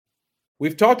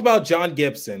We've talked about John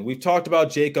Gibson. We've talked about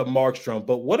Jacob Markstrom.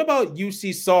 But what about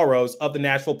Juuse Saros of the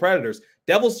Nashville Predators?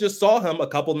 Devils just saw him a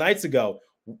couple nights ago.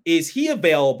 Is he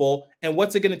available? And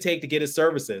what's it going to take to get his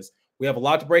services? We have a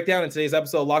lot to break down in today's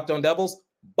episode of Locked On Devils.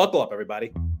 Buckle up,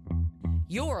 everybody.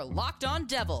 You're Locked On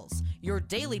Devils, your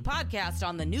daily podcast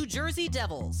on the New Jersey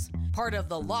Devils. Part of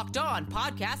the Locked On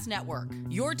Podcast Network,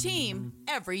 your team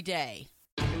every day.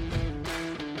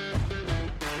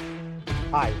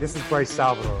 Hi, this is Bryce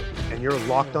Salvador, and you're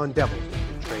Locked On Devils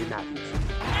with Trey Matthews.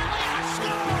 Elliott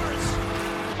scores!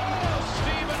 Oh,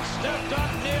 Stevens stepped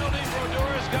up, nailed it.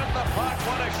 Brodor's got the puck.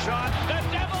 What a shot. The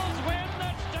Devils win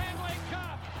the Stanley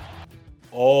Cup.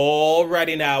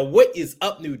 Alrighty now, what is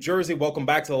up, New Jersey? Welcome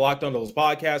back to the Locked On Devils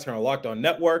podcast here on Locked On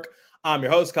Network. I'm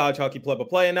your host, college hockey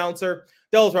play-by-play announcer,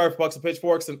 Devils writer for Bucks and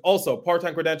Pitchforks, and also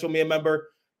part-time credential media member,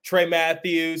 Trey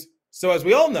Matthews. So as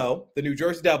we all know, the New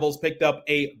Jersey Devils picked up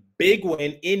a big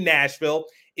win in Nashville.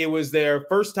 It was their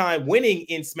first time winning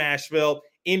in Smashville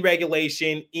in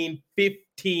regulation in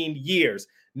 15 years.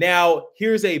 Now,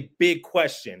 here's a big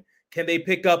question. Can they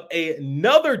pick up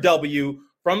another W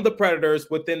from the Predators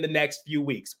within the next few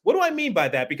weeks? What do I mean by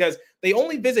that? Because they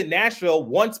only visit Nashville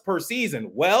once per season.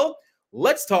 Well,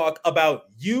 let's talk about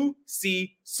Juuse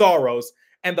Saros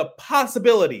and the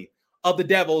possibility of the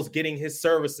Devils getting his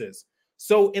services.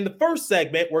 So in the first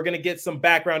segment, we're going to get some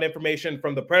background information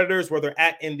from the Predators, where they're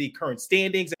at in the current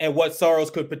standings and what Saros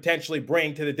could potentially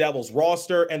bring to the Devils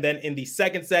roster. And then in the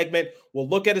second segment, we'll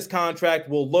look at his contract.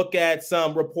 We'll look at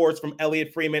some reports from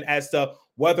Elliot Friedman as to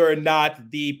whether or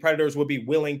not the Predators would be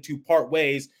willing to part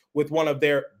ways with one of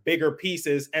their bigger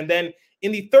pieces. And then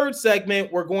in the third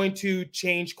segment, we're going to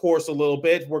change course a little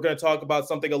bit. We're going to talk about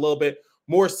something a little bit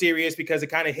more serious because it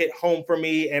kind of hit home for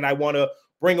me, and I want to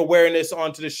bring awareness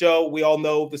onto the show. We all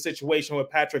know the situation with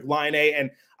Patrik Laine,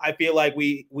 and I feel like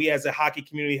we as a hockey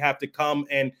community have to come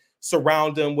and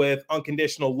surround him with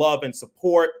unconditional love and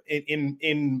support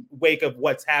in wake of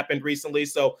what's happened recently.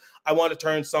 So I want to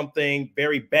turn something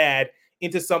very bad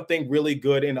into something really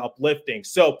good and uplifting.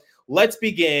 So let's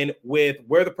begin with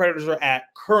where the Predators are at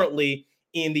currently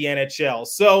in the NHL.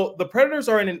 So the Predators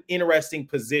are in an interesting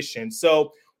position.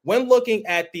 So when looking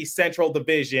at the Central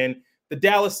Division, the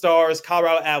Dallas Stars,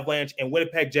 Colorado Avalanche, and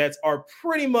Winnipeg Jets are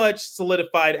pretty much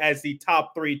solidified as the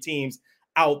top three teams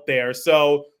out there.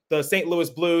 So the St. Louis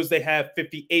Blues, they have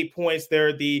 58 points.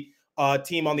 They're the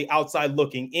team on the outside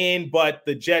looking in, but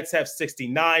the Jets have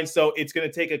 69. So it's going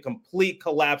to take a complete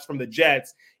collapse from the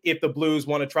Jets if the Blues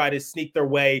want to try to sneak their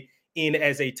way in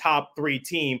as a top three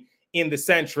team in the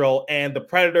Central. And the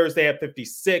Predators, they have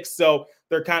 56. So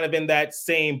they're kind of in that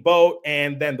same boat.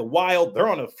 And then the Wild, they're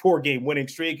on a 4-game winning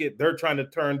streak. They're trying to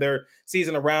turn their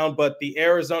season around. But the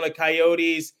Arizona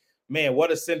Coyotes, man,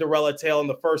 what a Cinderella tale in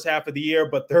the first half of the year.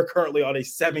 But they're currently on a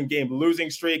 7-game losing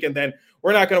streak. And then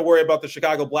we're not going to worry about the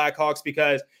Chicago Blackhawks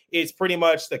because it's pretty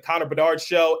much the Connor Bedard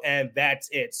show, and that's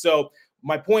it. So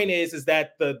my point is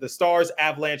that the Stars,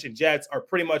 Avalanche, and Jets are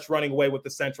pretty much running away with the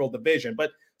Central Division.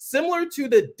 But similar to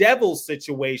the Devils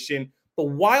situation, the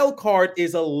wild card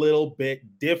is a little bit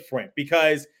different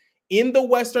because in the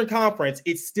Western Conference,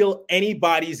 it's still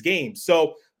anybody's game.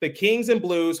 So the Kings and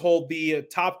Blues hold the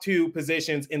top two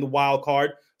positions in the wild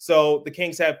card. So the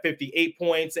Kings have 58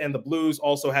 points and the Blues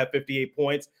also have 58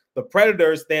 points. The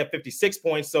Predators, they have 56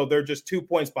 points, so they're just 2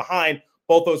 points behind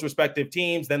both those respective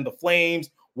teams. Then the Flames,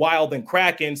 Wild, and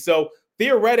Kraken. So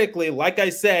theoretically, like I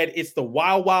said, it's the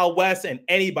wild, wild west, and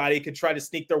anybody could try to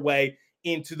sneak their way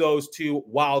into those two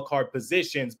wild card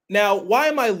positions. Now, why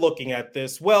am I looking at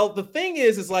this? Well, the thing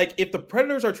is like if the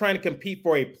Predators are trying to compete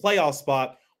for a playoff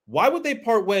spot, why would they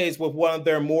part ways with one of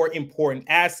their more important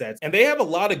assets? And they have a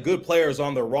lot of good players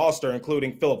on their roster,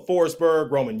 including Philip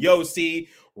Forsberg, Roman Josi,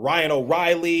 Ryan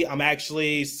O'Reilly. I'm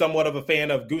actually somewhat of a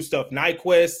fan of Gustav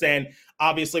Nyquist, and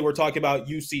obviously we're talking about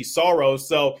Juuse Saros.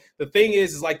 So the thing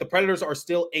is like the Predators are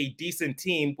still a decent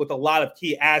team with a lot of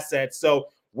key assets. So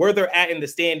where they're at in the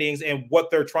standings and what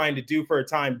they're trying to do for a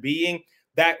time being,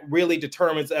 that really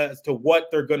determines as to what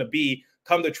they're going to be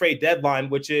come the trade deadline,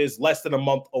 which is less than a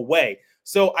month away.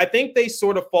 So I think they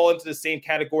sort of fall into the same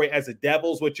category as the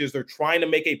Devils, which is they're trying to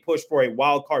make a push for a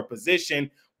wild card position.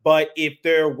 But if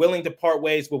they're willing to part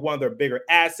ways with one of their bigger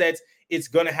assets, it's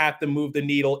going to have to move the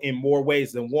needle in more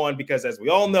ways than one, because as we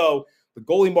all know, the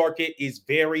goalie market is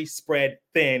very spread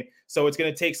thin. So it's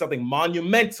going to take something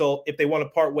monumental if they want to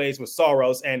part ways with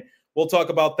Saros. And we'll talk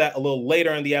about that a little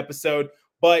later in the episode.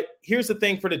 But here's the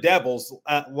thing for the Devils.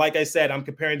 Like I said, I'm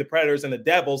comparing the Predators and the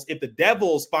Devils. If the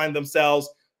Devils find themselves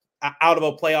out of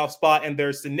a playoff spot and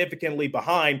they're significantly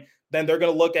behind, then they're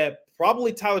going to look at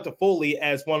probably Tyler Toffoli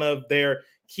as one of their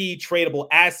key tradable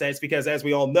assets, because as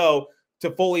we all know,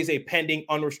 Toffoli's a pending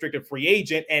unrestricted free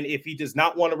agent, and if he does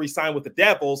not want to resign with the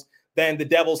Devils, then the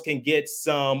Devils can get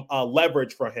some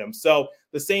leverage from him. So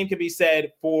the same can be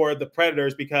said for the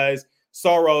Predators, because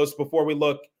Saros, before we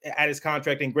look at his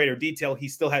contract in greater detail, he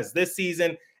still has this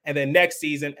season and then next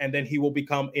season, and then he will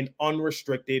become an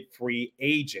unrestricted free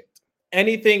agent.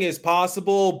 Anything is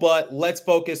possible, but let's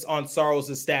focus on Saros'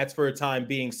 stats for a time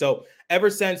being. So ever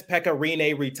since Pekka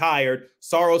Rinne retired,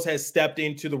 Saros has stepped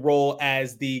into the role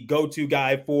as the go-to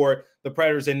guy for the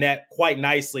Predators in net quite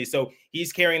nicely. So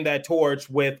he's carrying that torch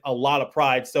with a lot of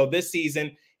pride. So this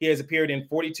season, he has appeared in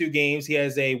 42 games. He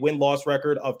has a win-loss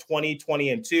record of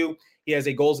 20-20-2. He has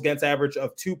a goals against average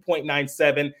of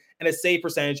 2.97 and a save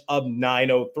percentage of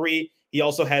 .903. He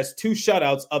also has 2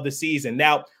 shutouts of the season.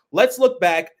 Now, let's look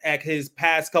back at his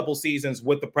past couple seasons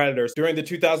with the Predators. During the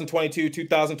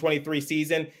 2022-2023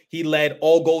 season, he led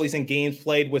all goalies in games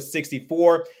played with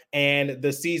 64. And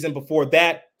the season before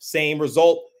that, same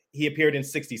result. He appeared in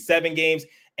 67 games.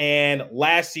 And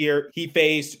last year, he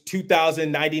faced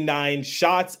 2,099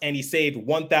 shots and he saved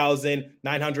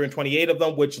 1,928 of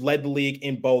them, which led the league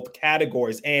in both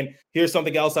categories. And here's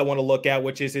something else I want to look at,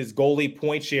 which is his goalie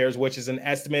point shares, which is an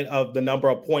estimate of the number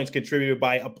of points contributed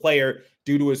by a player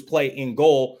due to his play in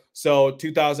goal. So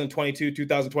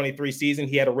 2022-2023 season,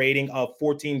 he had a rating of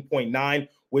 14.9,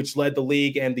 which led the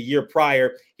league. And the year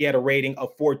prior, he had a rating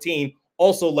of 14,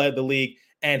 also led the league.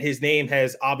 And his name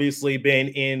has obviously been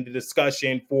in the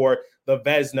discussion for the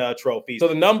Vezina trophy. So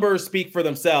the numbers speak for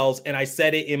themselves. And I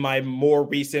said it in my more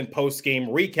recent post-game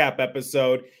recap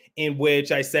episode, in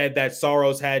which I said that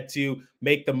Saros had to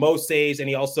make the most saves and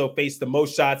he also faced the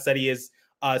most shots that he has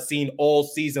seen all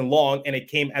season long. And it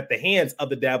came at the hands of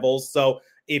the Devils. So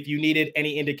if you needed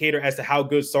any indicator as to how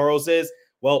good Saros is,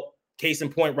 well, case in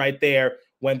point right there,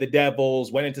 when the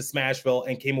Devils went into Nashville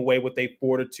and came away with a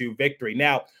 4-2 victory.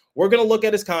 Now, we're going to look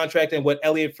at his contract and what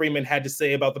Elliot Friedman had to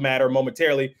say about the matter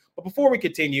momentarily. But before we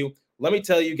continue, let me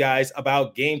tell you guys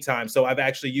about Game Time. So I've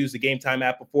actually used the Game Time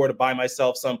app before to buy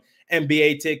myself some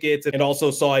NBA tickets and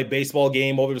also saw a baseball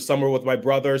game over the summer with my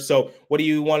brother. So what do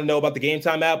you want to know about the Game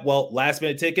Time app? Well, last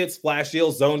minute tickets, flash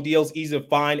deals, zone deals, easy to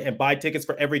find and buy tickets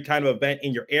for every kind of event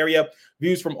in your area.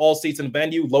 Views from all seats in the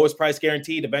venue, lowest price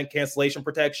guaranteed, event cancellation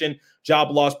protection,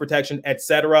 job loss protection,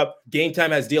 etc. Game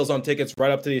Time has deals on tickets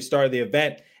right up to the start of the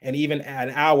event. And even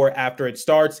an hour after it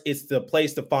starts, it's the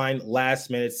place to find last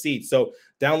minute seats. So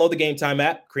download the Game Time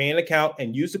app, create an account,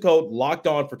 and use the code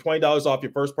LOCKEDON for $20 off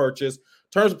your first purchase.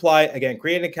 Terms apply. Again,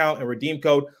 create an account and redeem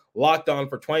code LOCKEDON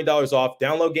for $20 off.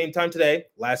 Download Game Time today.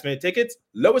 Last minute tickets,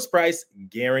 lowest price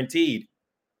guaranteed.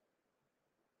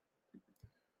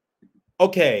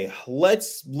 Okay,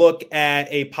 let's look at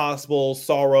a possible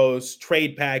Saros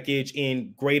trade package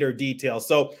in greater detail.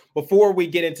 So before we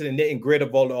get into the nit and grit of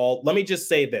it all, let me just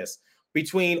say this.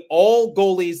 Between all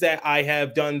goalies that I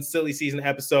have done silly season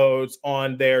episodes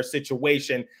on their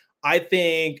situation, I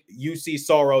think Juuse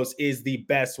Saros is the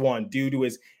best one due to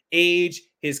his age,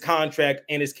 his contract,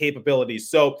 and his capabilities.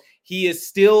 So he is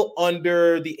still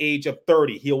under the age of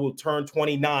 30. He will turn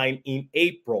 29 in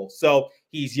April. So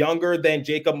he's younger than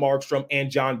Jacob Markstrom and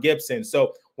John Gibson.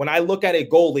 So when I look at a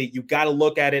goalie, you got to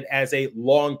look at it as a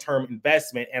long-term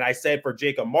investment. And I said for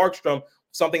Jacob Markstrom,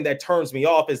 something that turns me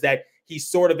off is that he's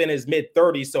sort of in his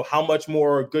mid-30s. So how much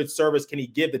more good service can he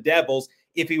give the Devils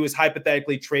if he was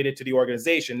hypothetically traded to the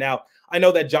organization? Now, I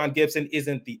know that John Gibson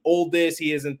isn't the oldest.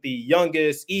 He isn't the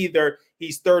youngest either.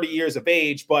 He's 30 years of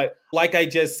age. But like I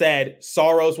just said,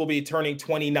 Saros will be turning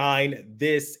 29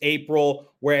 this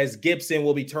April, whereas Gibson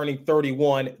will be turning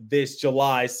 31 this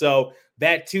July. So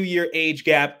that 2-year age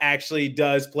gap actually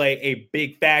does play a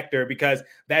big factor because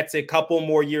that's a couple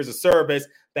more years of service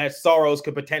that Saros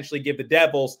could potentially give the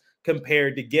Devils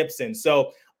compared to Gibson.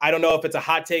 So I don't know if it's a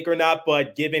hot take or not,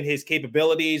 but given his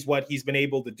capabilities, what he's been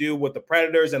able to do with the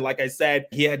Predators, and like I said,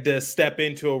 he had to step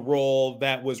into a role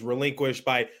that was relinquished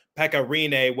by Pekka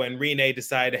Rinne when Rinne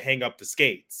decided to hang up the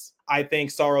skates. I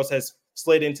think Saros has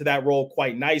slid into that role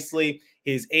quite nicely.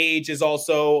 His age is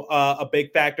also a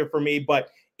big factor for me, but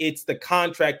it's the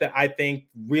contract that I think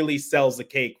really sells the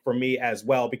cake for me as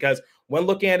well, because when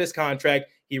looking at his contract,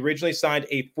 he originally signed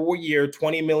a 4-year,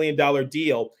 $20 million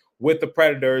deal with the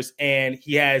Predators, and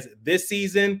he has this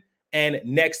season and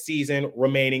next season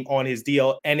remaining on his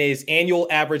deal, and his annual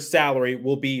average salary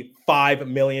will be $5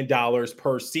 million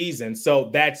per season. So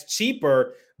that's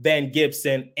cheaper than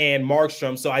Gibson and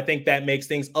Markstrom. So I think that makes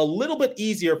things a little bit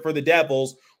easier for the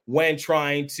Devils when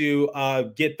trying to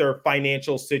get their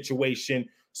financial situation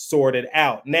sorted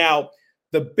out. Now,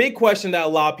 the big question that a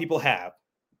lot of people have,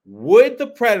 would the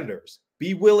Predators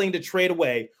be willing to trade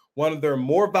away one of their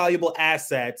more valuable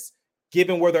assets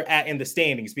given where they're at in the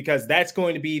standings, because that's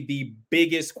going to be the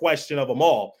biggest question of them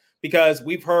all. Because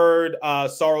we've heard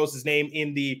Saros' name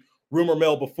in the rumor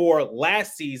mill before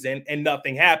last season and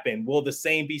nothing happened. Will the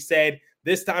same be said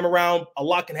this time around? A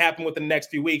lot can happen within the next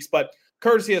few weeks, but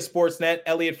courtesy of Sportsnet,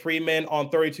 Elliot Friedman on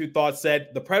 32 Thoughts said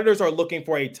the Predators are looking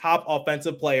for a top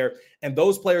offensive player, and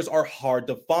those players are hard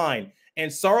to find.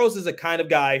 And Saros is a kind of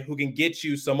guy who can get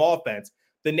you some offense.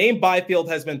 The name Byfield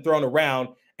has been thrown around,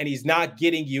 and he's not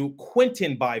getting you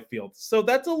Quentin Byfield. So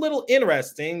that's a little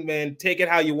interesting, and take it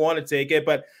how you want to take it.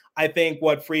 But I think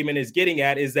what Freeman is getting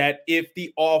at is that if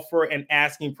the offer and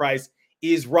asking price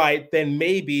is right, then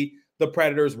maybe the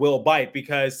Predators will bite,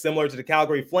 because similar to the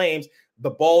Calgary Flames, the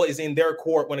ball is in their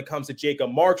court when it comes to Jacob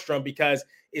Markstrom, because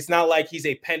it's not like he's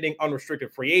a pending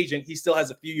unrestricted free agent. He still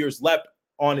has a few years left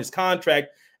on his contract.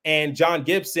 And John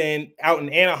Gibson out in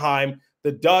Anaheim,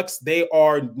 the Ducks, they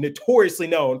are notoriously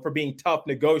known for being tough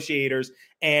negotiators,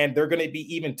 and they're going to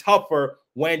be even tougher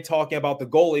when talking about the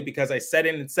goalie, because I said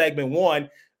it in segment one,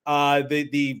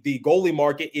 the goalie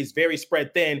market is very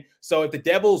spread thin. So if the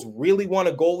Devils really want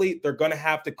a goalie, they're going to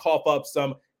have to cough up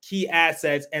some key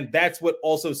assets, and that's what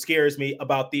also scares me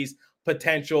about these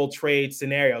potential trade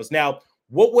scenarios. Now,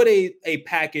 what would a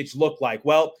package look like?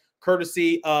 Well,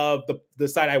 courtesy of the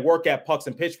site I work at, Pucks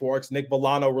and Pitchforks, Nick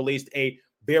Villano released a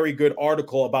very good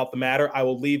article about the matter. I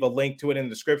will leave a link to it in the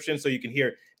description so you can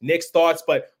hear Nick's thoughts.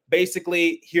 But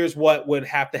basically, here's what would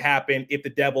have to happen if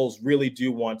the Devils really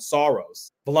do want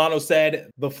Saros. Villano said,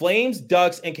 the Flames,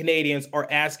 Ducks, and Canadians are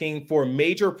asking for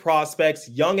major prospects,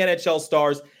 young NHL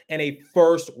stars, and a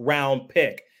first-round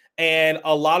pick. And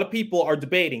a lot of people are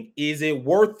debating, is it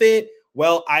worth it?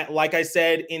 Well, like I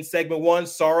said in segment one,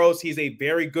 Saros, he's a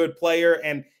very good player,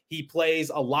 and he plays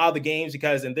a lot of the games,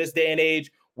 because in this day and age,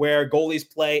 where goalies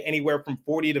play anywhere from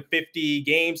 40 to 50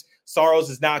 games, Saros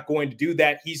is not going to do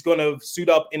that. He's going to suit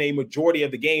up in a majority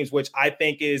of the games, which I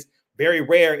think is very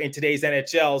rare in today's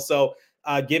NHL. So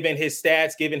given his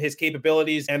stats, given his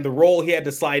capabilities, and the role he had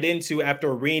to slide into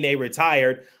after Rene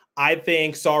retired, I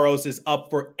think Saros is up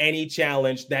for any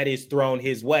challenge that is thrown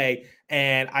his way.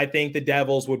 And I think the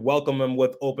Devils would welcome him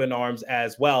with open arms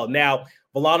as well. Now,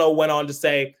 Villano went on to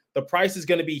say, the price is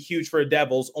going to be huge for the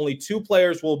Devils. Only 2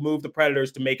 players will move the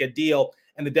Predators to make a deal,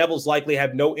 and the Devils likely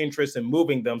have no interest in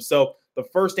moving them. So the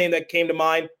first name that came to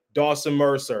mind, Dawson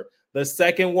Mercer. The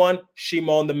second one,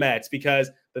 Shimon the Mets, because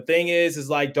the thing is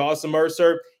like Dawson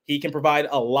Mercer, he can provide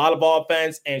a lot of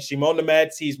offense, and Shimon the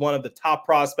Mets, he's one of the top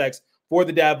prospects for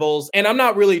the Devils. And I'm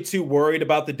not really too worried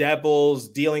about the Devils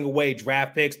dealing away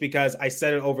draft picks, because I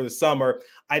said it over the summer,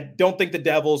 I don't think the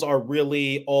Devils are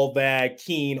really all that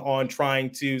keen on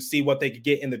trying to see what they could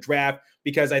get in the draft,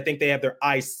 because I think they have their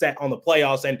eyes set on the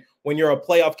playoffs. And when you're a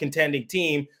playoff contending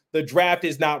team, the draft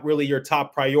is not really your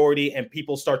top priority, and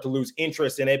people start to lose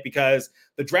interest in it, because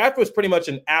the draft was pretty much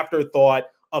an afterthought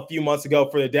a few months ago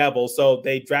for the Devils. So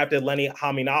they drafted Lenny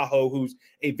Haminaho, who's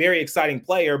a very exciting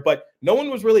player, but no one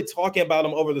was really talking about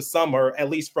him over the summer, at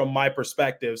least from my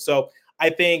perspective. So I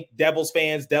think Devils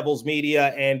fans, Devils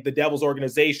media, and the Devils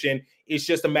organization, it's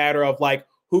just a matter of like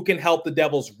who can help the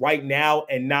Devils right now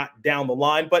and not down the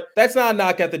line. But that's not a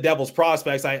knock at the Devils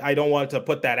prospects. I don't want to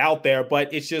put that out there,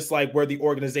 but it's just like where the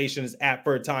organization is at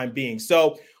for a time being.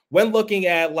 So when looking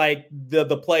at like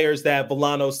the players that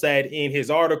Villano said in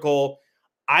his article,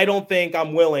 I don't think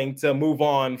I'm willing to move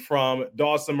on from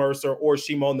Dawson Mercer or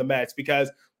Shimon the Mets,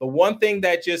 because the one thing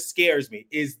that just scares me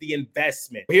is the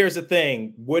investment. Here's the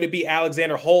thing. Would it be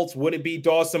Alexander Holtz? Would it be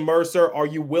Dawson Mercer? Are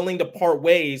you willing to part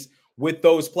ways with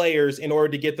those players in order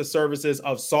to get the services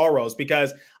of Saros?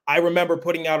 Because I remember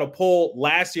putting out a poll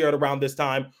last year at around this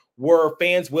time, were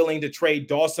fans willing to trade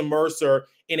Dawson Mercer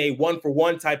in a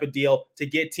 1-for-1 type of deal to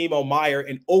get Timo Meier?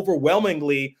 And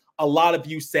overwhelmingly, a lot of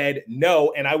you said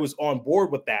no, and I was on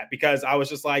board with that, because I was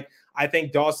just like, I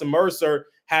think Dawson Mercer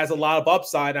has a lot of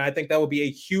upside, and I think that would be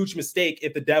a huge mistake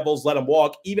if the Devils let him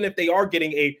walk, even if they are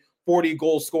getting a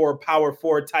 40-goal scorer, power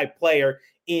forward type player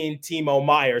in Timo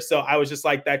Meier. So I was just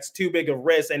like, that's too big a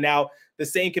risk. And now the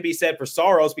same can be said for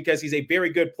Saros, because he's a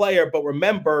very good player. But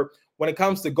remember, when it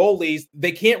comes to goalies,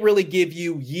 they can't really give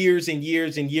you years and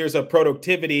years and years of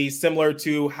productivity, similar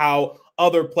to how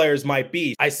other players might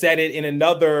be. I said it in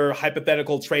another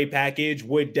hypothetical trade package.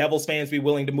 Would Devils fans be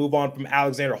willing to move on from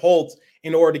Alexander Holtz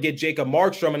in order to get Jacob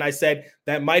Markstrom? And I said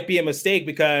that might be a mistake,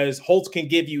 because Holtz can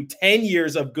give you 10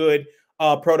 years of good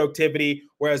productivity,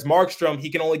 whereas Markstrom, he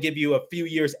can only give you a few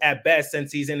years at best,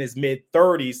 since he's in his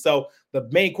mid-30s. So the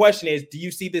main question is, do you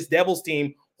see this Devils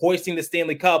team hoisting the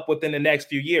Stanley Cup within the next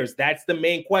few years? That's the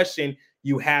main question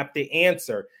you have to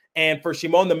answer. And for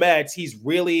Shimon the Mets, he's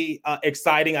really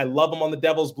exciting. I love him on the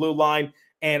Devils blue line.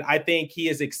 And I think he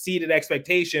has exceeded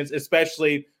expectations,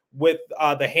 especially with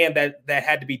the hand that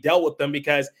had to be dealt with them,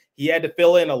 because he had to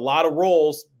fill in a lot of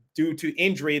roles due to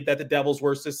injury that the Devils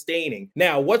were sustaining.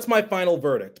 Now, what's my final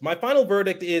verdict? My final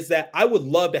verdict is that I would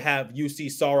love to have Juuse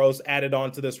Saros added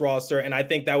onto this roster, and I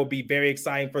think that would be very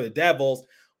exciting for the Devils.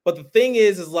 But the thing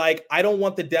is like, I don't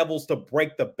want the Devils to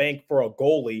break the bank for a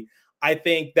goalie. I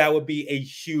think that would be a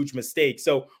huge mistake.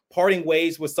 So parting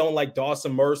ways with someone like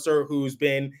Dawson Mercer, who's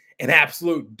been an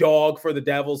absolute dog for the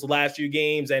Devils the last few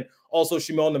games, and also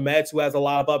Shimon Nemets, who has a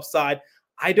lot of upside,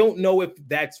 I don't know if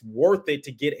that's worth it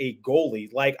to get a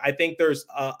goalie. Like, I think there's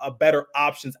a better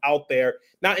options out there,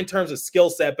 not in terms of skill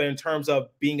set, but in terms of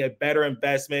being a better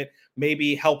investment,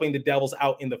 maybe helping the Devils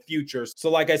out in the future.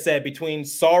 So like I said, between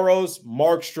Saros,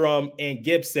 Markstrom, and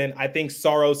Gibson, I think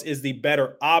Saros is the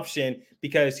better option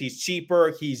because he's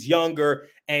cheaper, he's younger,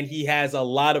 and he has a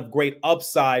lot of great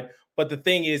upside. But the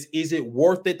thing is it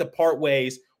worth it to part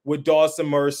ways with Dawson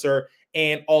Mercer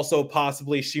and also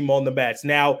possibly Shimon Nemets?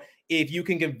 Now, if you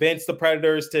can convince the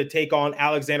Predators to take on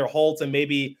Alexander Holtz and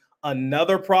maybe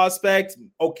another prospect,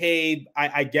 okay,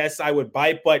 I guess I would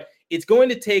bite, but it's going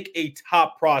to take a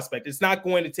top prospect. It's not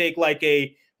going to take like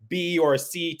a B or a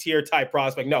C tier type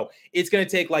prospect. No, it's going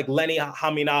to take like Lenny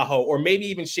Haminaho or maybe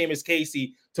even Seamus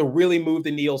Casey to really move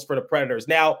the needles for the Predators.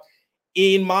 Now,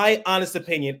 in my honest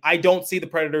opinion, I don't see the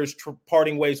Predators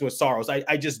parting ways with Saros.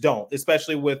 I just don't,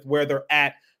 especially with where they're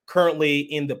at currently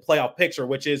in the playoff picture,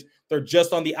 which is they're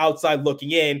just on the outside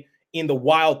looking in the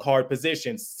wild card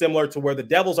position, similar to where the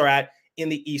Devils are at in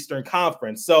the Eastern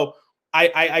Conference. So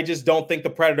I just don't think the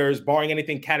Predators, barring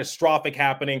anything catastrophic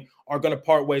happening, are going to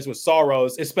part ways with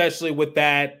Saros, especially with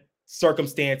that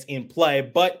circumstance in play.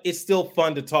 But it's still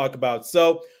fun to talk about.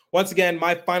 So once again,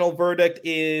 my final verdict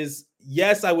is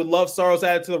yes, I would love Saros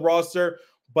added to the roster,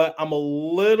 but I'm a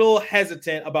little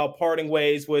hesitant about parting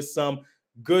ways with some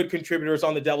good contributors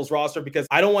on the Devils roster because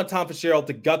I don't want Tom Fitzgerald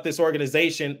to gut this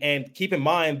organization. And keep in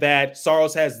mind that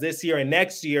Saros has this year and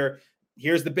next year.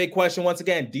 Here's the big question once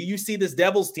again. Do you see this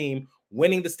Devils team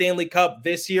winning the Stanley Cup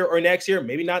this year or next year?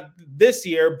 Maybe not this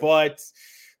year, but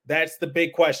that's the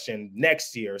big question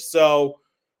next year. So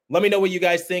let me know what you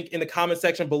guys think in the comment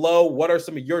section below. What are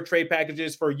some of your trade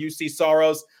packages for Juuse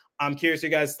Saros? I'm curious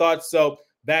your guys' thoughts. So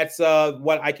that's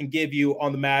what I can give you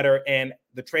on the matter. And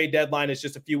the trade deadline is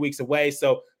just a few weeks away,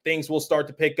 so things will start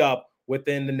to pick up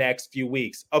within the next few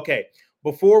weeks. Okay,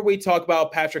 before we talk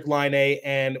about Patrik Laine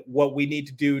and what we need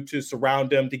to do to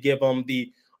surround him to give him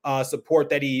the support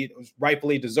that he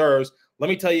rightfully deserves, let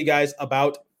me tell you guys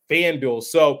about FanDuel.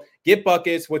 So get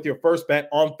buckets with your first bet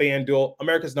on FanDuel,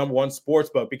 America's #1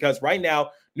 sportsbook, because right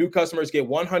now, new customers get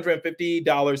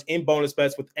 $150 in bonus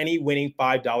bets with any winning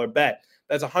 $5 bet.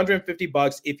 That's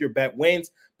 $150 if your bet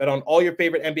wins. Bet on all your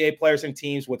favorite NBA players and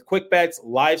teams with quick bets,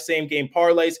 live same-game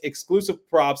parlays, exclusive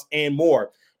props, and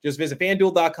more. Just visit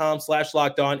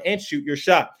FanDuel.com/lockedon and shoot your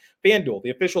shot. FanDuel, the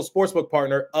official sportsbook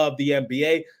partner of the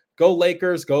NBA. Go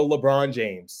Lakers, go LeBron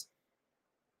James.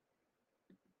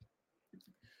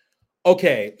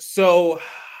 Okay, so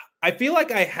I feel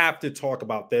like I have to talk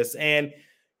about this. And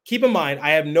keep in mind,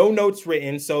 I have no notes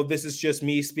written, so this is just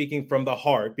me speaking from the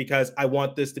heart because I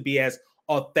want this to be as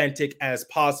authentic as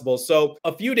possible. So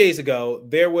a few days ago,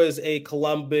 there was a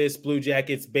Columbus Blue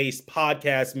Jackets based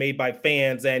podcast made by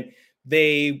fans, and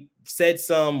they said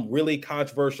some really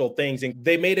controversial things. And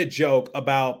they made a joke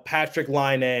about Patrik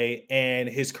Laine and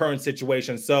his current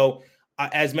situation. So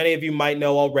as many of you might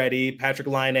know already, Patrik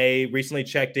Laine recently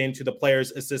checked into the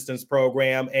Players Assistance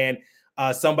Program, and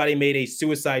somebody made a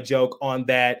suicide joke on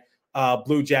that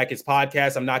Blue Jackets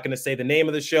podcast. I'm not going to say the name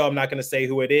of the show. I'm not going to say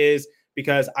who it is,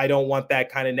 because I don't want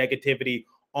that kind of negativity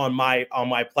on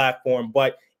my platform,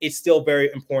 but it's still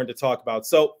very important to talk about.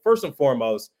 So first and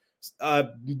foremost,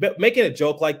 making a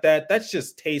joke like that, that's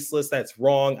just tasteless. That's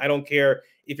wrong. I don't care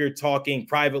if you're talking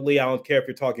privately. I don't care if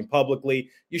you're talking publicly.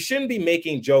 You shouldn't be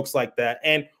making jokes like that.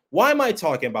 And why am I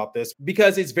talking about this?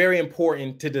 Because it's very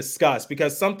important to discuss,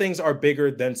 because some things are bigger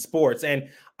than sports. And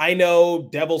I know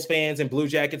Devils fans and Blue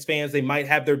Jackets fans, they might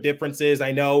have their differences.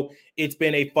 I know it's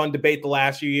been a fun debate the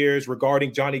last few years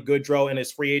regarding Johnny Gaudreau and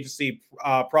his free agency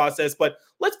process. But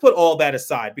let's put all that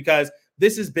aside, because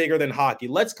this is bigger than hockey.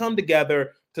 Let's come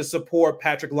together to support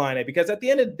Patrik Laine, because at the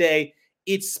end of the day,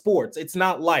 it's sports. It's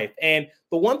not life. And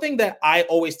the one thing that I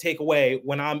always take away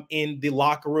when I'm in the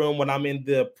locker room, when I'm in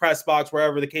the press box,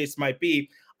 wherever the case might be,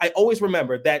 I always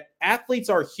remember that athletes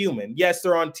are human. Yes,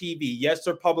 they're on TV. Yes,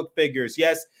 they're public figures.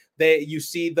 Yes, you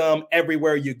see them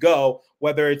everywhere you go,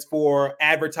 whether it's for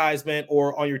advertisement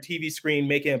or on your TV screen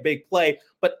making a big play.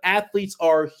 But athletes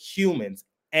are humans,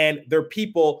 and they're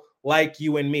people like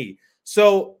you and me.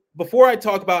 So before I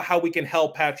talk about how we can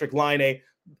help Patrick Laine,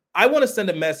 I want to send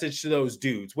a message to those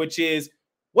dudes, which is,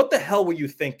 what the hell were you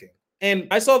thinking? And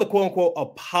I saw the quote unquote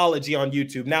apology on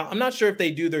YouTube. Now, I'm not sure if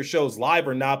they do their shows live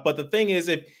or not, but the thing is,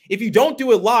 if you don't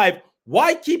do it live,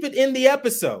 why keep it in the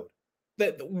episode?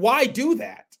 Why do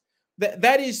that?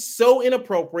 That is so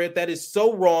inappropriate. That is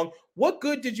so wrong. What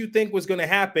good did you think was going to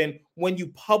happen when you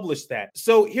published that?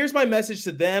 So here's my message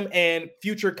to them and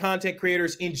future content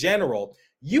creators in general.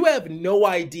 You have no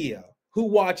idea who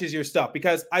watches your stuff,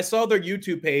 because I saw their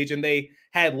YouTube page and they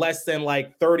had less than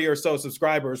like 30 or so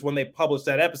subscribers when they published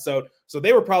that episode. So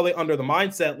they were probably under the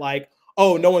mindset like,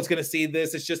 oh, no one's going to see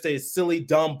this. It's just a silly,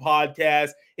 dumb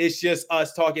podcast. It's just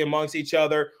us talking amongst each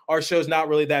other. Our show's not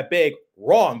really that big.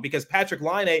 Wrong, because Patrick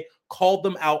Laine called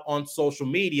them out on social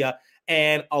media,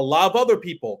 and a lot of other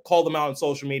people called them out on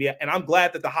social media. And I'm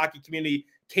glad that the hockey community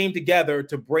came together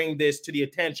to bring this to the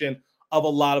attention of a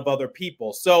lot of other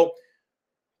people. So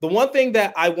the one thing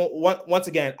that I want, once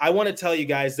again, I want to tell you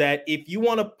guys that if you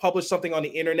want to publish something on the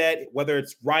internet, whether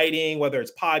it's writing, whether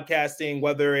it's podcasting,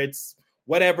 whether it's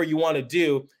whatever you want to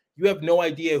do, you have no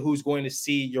idea who's going to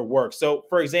see your work. So,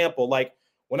 for example, like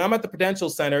when I'm at the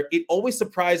Prudential Center, it always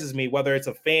surprises me, whether it's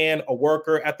a fan, a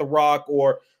worker at the Rock,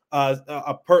 or an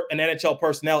NHL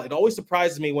personnel. It always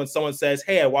surprises me when someone says,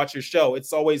 hey, I watch your show.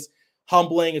 It's always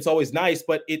humbling. It's always nice,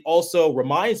 but it also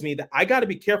reminds me that I got to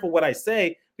be careful what I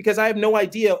say, because I have no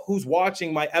idea who's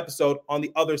watching my episode on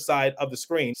the other side of the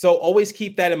screen. So always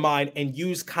keep that in mind and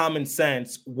use common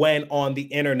sense when on the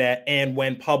internet and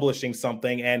when publishing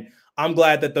something. And I'm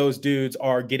glad that those dudes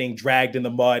are getting dragged in the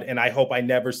mud, and I hope I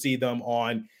never see them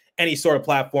on any sort of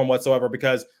platform whatsoever,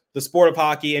 because the sport of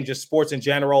hockey and just sports in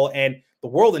general and the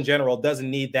world in general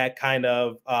doesn't need that kind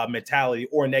of mentality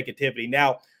or negativity.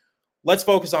 Now, let's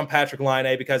focus on Patrick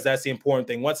Laine, because that's the important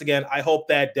thing. Once again, I hope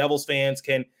that Devils fans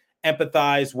can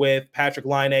empathize with Patrick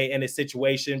Laine and his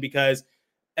situation, because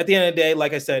at the end of the day,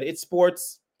 like I said, it's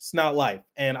sports, it's not life.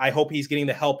 And I hope he's getting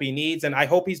the help he needs, and I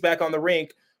hope he's back on the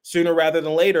rink sooner rather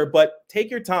than later. But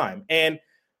take your time. And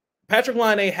Patrick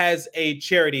Laine has a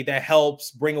charity that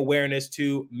helps bring awareness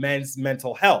to men's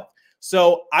mental health.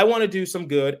 So I want to do some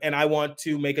good, and I want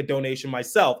to make a donation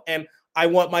myself. And I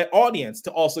want my audience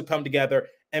to also come together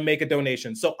and make a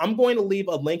donation. So I'm going to leave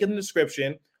a link in the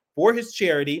description for his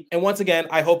charity. And once again,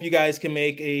 I hope you guys can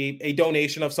make a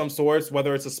donation of some sorts,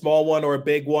 whether it's a small one or a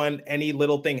big one. Any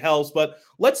little thing helps. But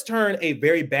let's turn a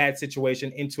very bad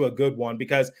situation into a good one,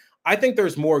 because I think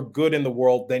there's more good in the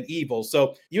world than evil.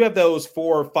 So you have those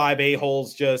 4 or 5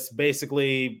 a-holes just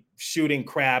basically shooting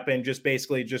crap and just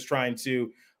basically just trying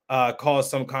to cause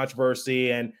some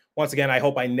controversy. And once again, I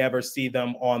hope I never see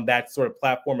them on that sort of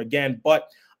platform again. But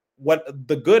what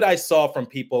the good I saw from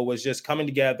people was just coming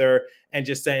together and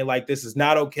just saying, like, this is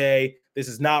not okay. This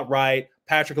is not right.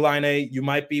 Patrick Laine, you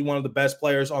might be one of the best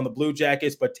players on the Blue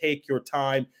Jackets, but take your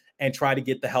time and try to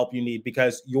get the help you need,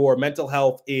 because your mental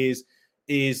health is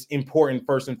important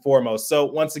first and foremost. So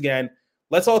once again,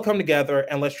 let's all come together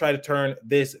and let's try to turn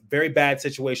this very bad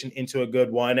situation into a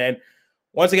good one. And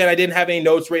once again, I didn't have any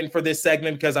notes written for this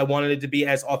segment because I wanted it to be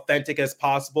as authentic as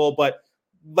possible, but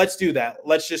let's do that.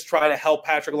 Let's just try to help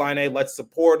Patrick Laine. Let's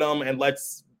support him, and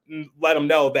let's let him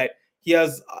know that he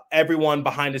has everyone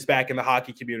behind his back in the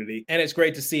hockey community. And it's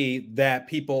great to see that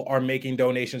people are making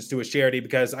donations to his charity,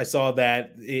 because I saw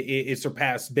that it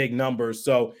surpassed big numbers.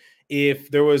 So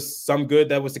if there was some good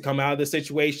that was to come out of the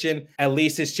situation, at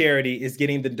least his charity is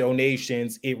getting the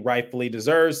donations it rightfully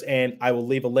deserves. And I will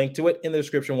leave a link to it in the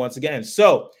description once again.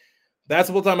 So that's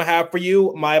all the time I have for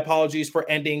you. My apologies for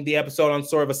ending the episode on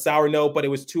sort of a sour note, but it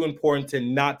was too important to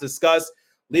not discuss.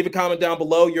 Leave a comment down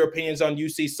below your opinions on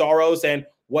Juuse Saros and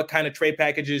what kind of trade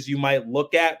packages you might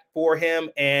look at for him.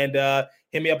 And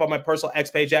hit me up on my personal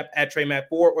X page app at TreyMatt4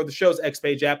 or the show's X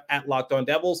page app at Locked On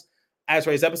Devils. As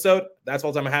for today's episode, that's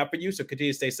all the time I have for you. So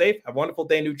continue to stay safe. Have a wonderful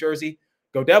day in New Jersey.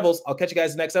 Go Devils. I'll catch you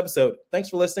guys in the next episode. Thanks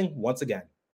for listening once again.